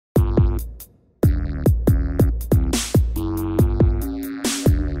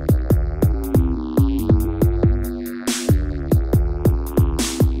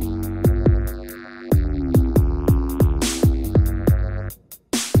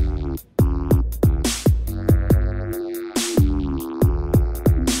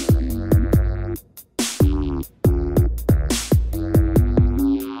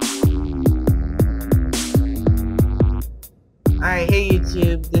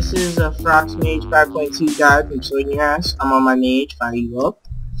this is a Frost Mage 5.2 guide from Swing Your Ass. I'm on my mage, fire you up.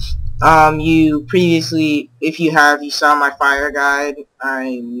 You previously, if you have, you saw my fire guide.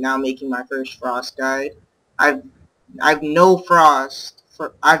 I'm now making my first frost guide. I've known frost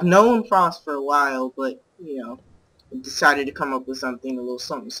for a while, but you know, decided to come up with something a little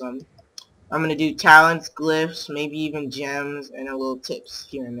something. I'm gonna do talents, glyphs, maybe even gems, and a little tips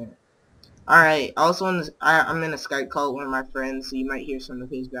here and there. Alright, also I'm in a Skype call with one of my friends, so you might hear some of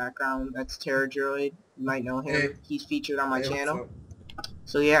his background. That's Terror Droid. You might know him. Hey, He's featured on my hey, what's channel. up?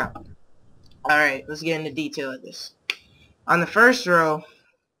 So yeah. Alright, let's get into detail of this. On the first row,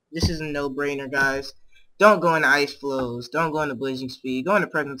 this is a no-brainer, guys. Don't go into Ice Flows. Don't go into Blazing Speed. Go into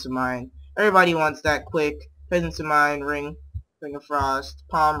Presence of Mind. Everybody wants that quick Presence of Mind ring of Frost,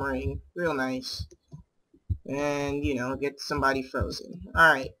 palm ring, real nice. And, you know, get somebody frozen.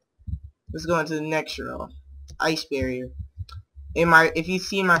 Alright. Let's go into the next row. Ice Barrier. If you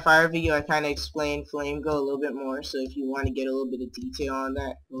see my fire video, I kind of explained Flame Go a little bit more, so if you want to get a little bit of detail on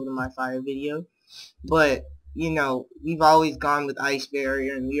that, go to my fire video. But, you know, we've always gone with Ice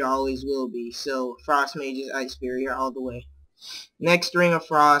Barrier, and we always will be, so Frost Mage is Ice Barrier all the way. Next Ring of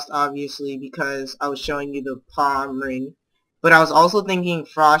Frost, obviously, because I was showing you the palm ring, but I was also thinking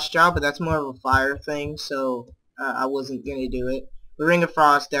Frost Jaw, but that's more of a fire thing, so I wasn't going to do it. The Ring of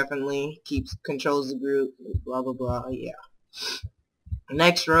Frost definitely controls the group, blah blah blah, yeah.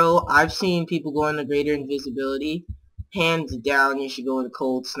 Next row, I've seen people go into Greater Invisibility. Hands down, you should go into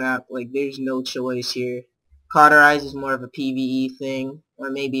Cold Snap. Like, there's no choice here. Cauterize is more of a PvE thing,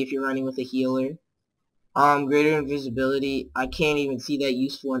 or maybe if you're running with a healer. Greater Invisibility, I can't even see that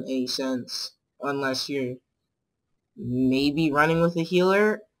useful in any sense, unless you're maybe running with a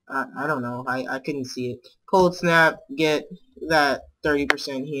healer. I don't know. I couldn't see it. Cold Snap, get that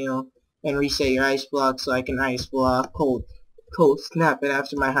 30% heal, and reset your ice block so I can ice block cold snap it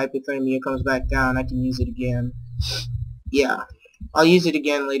after my hypothermia comes back down. I can use it again. Yeah. I'll use it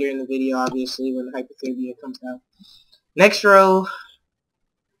again later in the video, obviously, when the hypothermia comes down. Next row,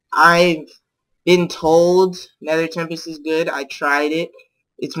 I've been told Nether Tempest is good. I tried it.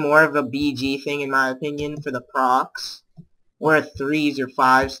 It's more of a BG thing, in my opinion, for the procs. Or a 3s or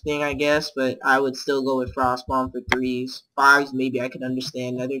 5s thing, I guess, but I would still go with Frostbomb for 3s. 5s, maybe I could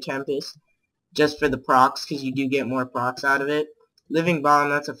understand Nether Tempest, just for the procs, because you do get more procs out of it. Living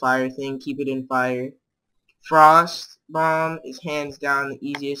Bomb, that's a fire thing. Keep it in fire. Frost Bomb is hands down the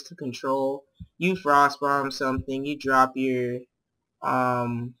easiest to control. You Frost Bomb something, you drop your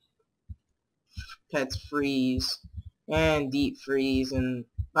pets freeze and deep freeze, and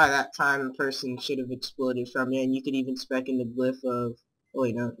by that time the person should have exploded from you, and you could even spec in the glyph of, oh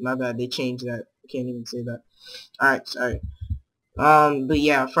wait, no, my bad, they changed that. I can't even say that. Alright, sorry. But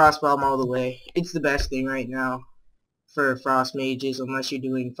yeah, Frost Bomb all the way. It's the best thing right now for Frost Mages, unless you're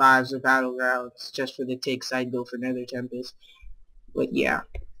doing 5s or Battlegrounds. Just for the ticks, I'd go for Nether Tempest. But yeah.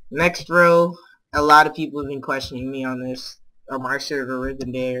 Next row, a lot of people have been questioning me on this, on my server,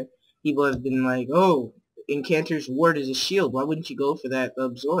 Ribbon Dare. People have been like, oh, Incanter's Ward is a shield. Why wouldn't you go for that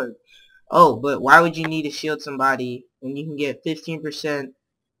Absorb? Oh, but why would you need to shield somebody when you can get 15%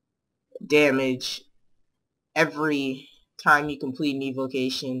 damage every time you complete an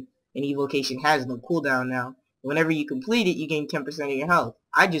evocation? An evocation has no cooldown now. Whenever you complete it, you gain 10% of your health.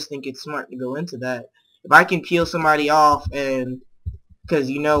 I just think it's smart to go into that. If I can peel somebody off, and because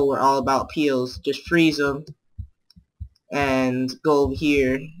you know we're all about peels, just freeze them and go over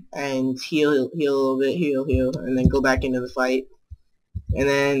here and heal a little bit, heal, and then go back into the fight. And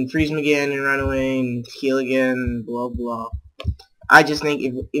then freeze them again and run away and heal again, blah blah. I just think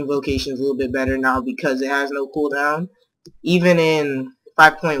Invocation is a little bit better now because it has no cooldown. Even in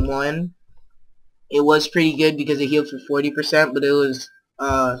 5.1, it was pretty good because it healed for 40%, but it was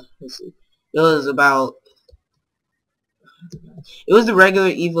the regular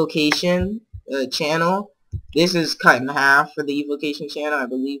Evocation channel. This is cut in half for the Evocation channel. I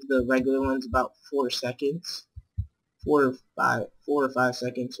believe the regular one's about 4 seconds. 4 or 5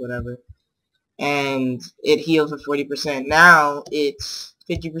 seconds, whatever. And it healed for 40%. Now it's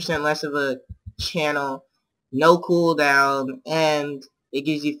 50% less of a channel, no cooldown, and it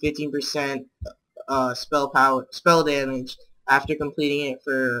gives you 15% spell damage after completing it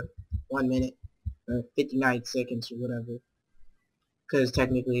for 1 minute or 59 seconds or whatever. Because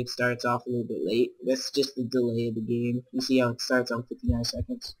technically it starts off a little bit late. That's just the delay of the game. You see how it starts on 59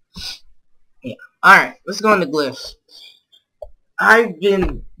 seconds. Yeah. Alright, let's go into glyphs. I've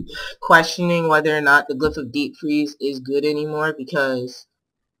been questioning whether or not the glyph of deep freeze is good anymore, because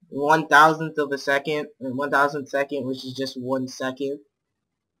 1,000th of a second, or 1,000th second, which is just 1 second,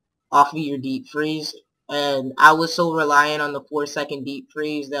 off of your deep freeze, And I was so reliant on the 4-second deep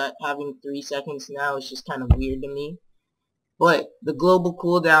freeze that having 3 seconds now is just kind of weird to me. But the global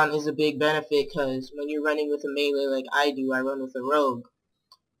cooldown is a big benefit because when you're running with a melee like I do, I run with a rogue.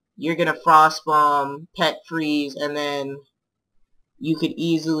 You're gonna frost bomb, pet freeze, and then you could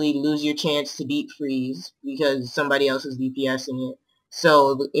easily lose your chance to deep freeze because somebody else is DPSing it.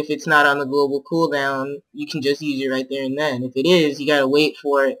 So if it's not on the global cooldown, you can just use it right there and then. If it is, you gotta wait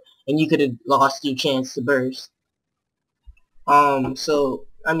for it, and you could have lost your chance to burst. So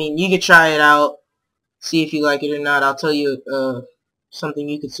I mean, you could try it out, see if you like it or not. I'll tell you something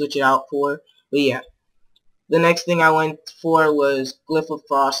you could switch it out for. But yeah, the next thing I went for was Glyph of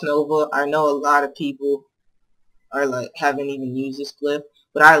Frost Nova. I know a lot of people are like haven't even used this glyph,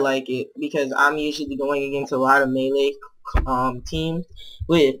 but I like it because I'm usually going against a lot of melee teams,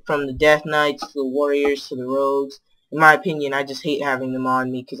 from the Death Knights to the Warriors to the Rogues. In my opinion, I just hate having them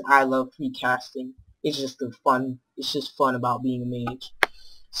on me because I love pre-casting. It's just fun about being a mage.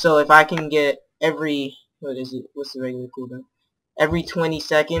 So if I can get what's the regular cooldown? Every 20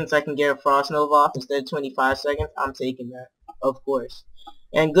 seconds I can get a Frost Nova off instead of 25 seconds, I'm taking that, of course.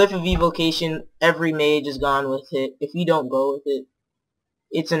 And Glyph of Evocation, every mage is gone with it. If you don't go with it,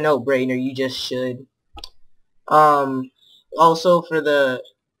 it's a no-brainer. You just should. Also for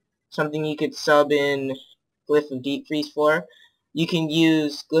something you could sub in Glyph of Deep Freeze for, you can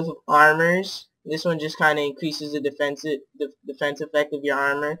use Glyph of Armors. This one just kind of increases the defense effect of your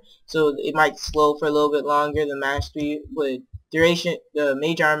armor, so it might slow for a little bit longer. The mastery would the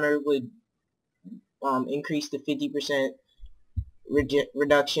mage armor would increase to 50%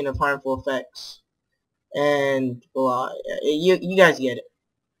 reduction of harmful effects, and blah. You guys get it.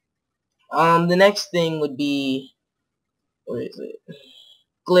 The next thing would be, what is it?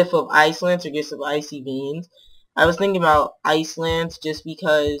 Glyph of Ice Lance or Glyph of Icy Veins. I was thinking about Ice Lance just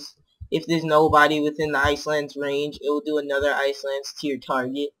because if there's nobody within the Ice Lance range, it will do another Ice Lance to your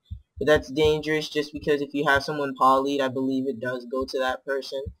target. But that's dangerous just because if you have someone polyed, I believe it does go to that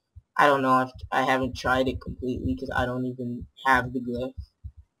person. I don't know, I haven't tried it completely because I don't even have the glyph.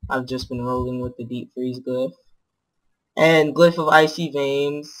 I've just been rolling with the Deep Freeze glyph. And Glyph of Icy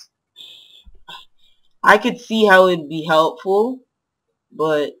Veins, I could see how it would be helpful,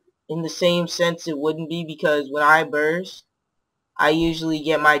 but in the same sense it wouldn't be, because when I burst, I usually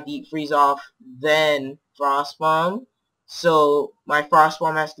get my Deep Freeze off, then Frost Bomb. So my Frost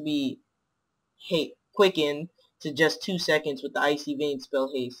Bomb has to be quickened to just 2 seconds with the Icy Vein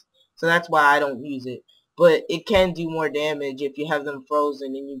spell haste. So that's why I don't use it. But it can do more damage if you have them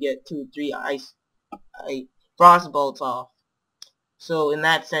frozen and you get 2 or 3 Frost Bolts off. So in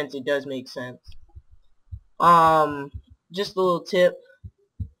that sense, it does make sense. Just a little tip.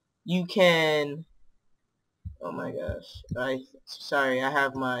 You can... Oh my gosh. Sorry, I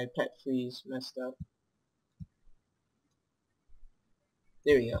have my pet freeze messed up.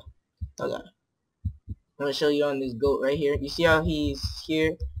 There we go. Okay. I'm going to show you on this goat right here. You see how he's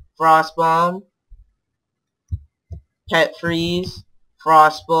here? Frost Bomb, Pet Freeze,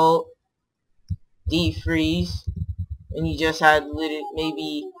 Frostbolt, Deep Freeze, and you just had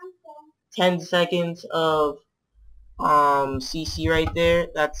maybe 10 seconds of CC right there.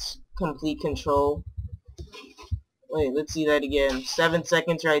 That's complete control. Wait, let's see that again. 7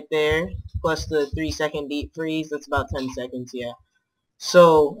 seconds right there, plus the 3-second Deep Freeze. That's about 10 seconds, yeah.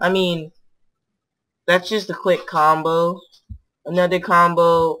 So, I mean, that's just a quick combo. Another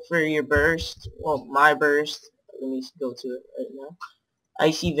combo for your burst. Well, my burst. Let me go to it right now.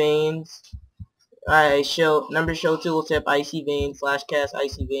 Icy Veins. Number show tooltip, Icy Veins, /cast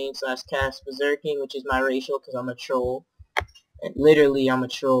Icy Veins, /cast Berserking, which is my ratio because I'm a troll. And literally, I'm a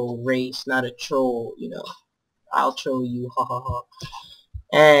troll race, not a troll, you know. I'll troll you, ha ha ha.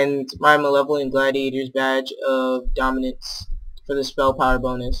 And my Malevolent Gladiator's badge of dominance for the spell power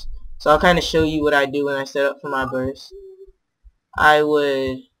bonus. So I'll kind of show you what I do when I set up for my burst. I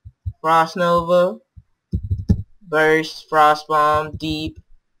would Frost Nova, burst, Frost Bomb, deep,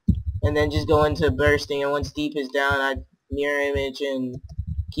 and then just go into bursting. And once deep is down, I'd mirror image and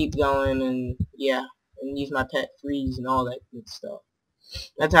keep going, and yeah, and use my pet freeze and all that good stuff.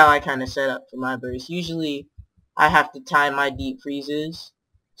 That's how I kind of set up for my burst. Usually, I have to time my deep freezes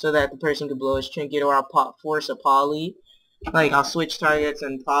so that the person could blow his trinket, or I'll force a poly. Like, I'll switch targets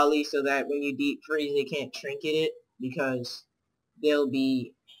and poly so that when you deep freeze, they can't trinket it, because they'll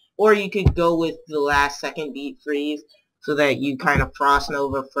be... Or you could go with the last second deep freeze so that you kind of Frost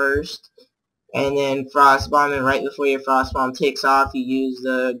Nova first, and then Frost Bomb, and right before your Frost Bomb takes off, you use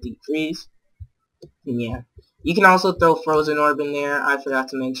the deep freeze. And yeah. You can also throw Frozen Orb in there. I forgot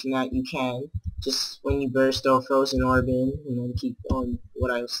to mention that. You can. Just when you burst, throw Frozen Orb in, and then keep on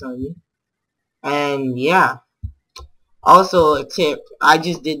what I was telling you. And yeah. Also a tip, I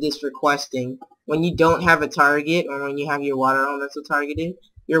just did this for questing. When you don't have a target, or when you have your water elemental targeted,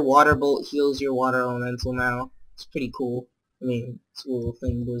 your water bolt heals your water elemental now. It's pretty cool. I mean, it's a little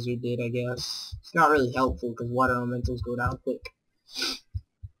thing Blizzard did, I guess. It's not really helpful because water elementals go down quick.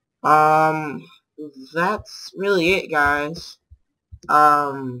 Um, that's really it, guys.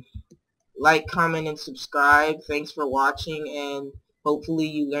 Like, comment, and subscribe. Thanks for watching, and hopefully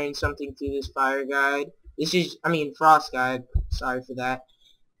you learned something through this fire guide. Frost guide. Sorry for that.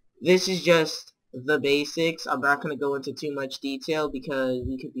 This is just the basics. I'm not going to go into too much detail because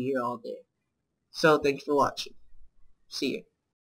we could be here all day. So, thanks for watching. See you.